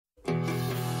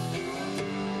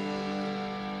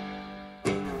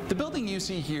The building you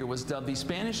see here was dubbed the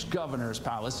Spanish Governor's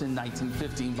Palace in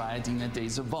 1915 by Adina de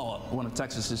Zavala, one of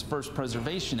Texas's first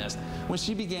preservationists, when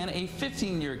she began a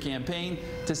 15-year campaign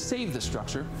to save the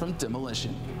structure from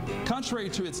demolition. Contrary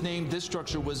to its name, this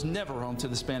structure was never home to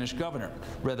the Spanish governor.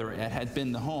 Rather, it had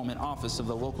been the home and office of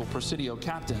the local Presidio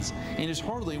captains and is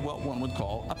hardly what one would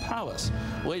call a palace.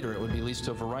 Later, it would be leased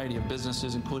to a variety of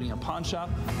businesses, including a pawn shop,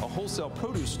 a wholesale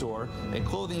produce store, a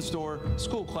clothing store,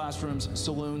 school classrooms,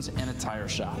 saloons, and a tire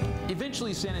shop.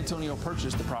 Eventually, San Antonio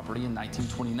purchased the property in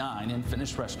 1929 and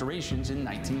finished restorations in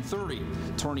 1930,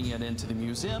 turning it into the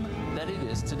museum that it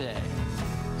is today.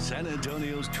 San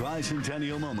Antonio's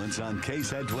Tricentennial Moments on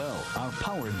KSAT 12 are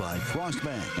powered by Frost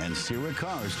Bank and Sierra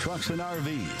Cars, Trucks, and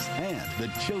RVs, and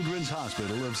the Children's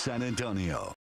Hospital of San Antonio.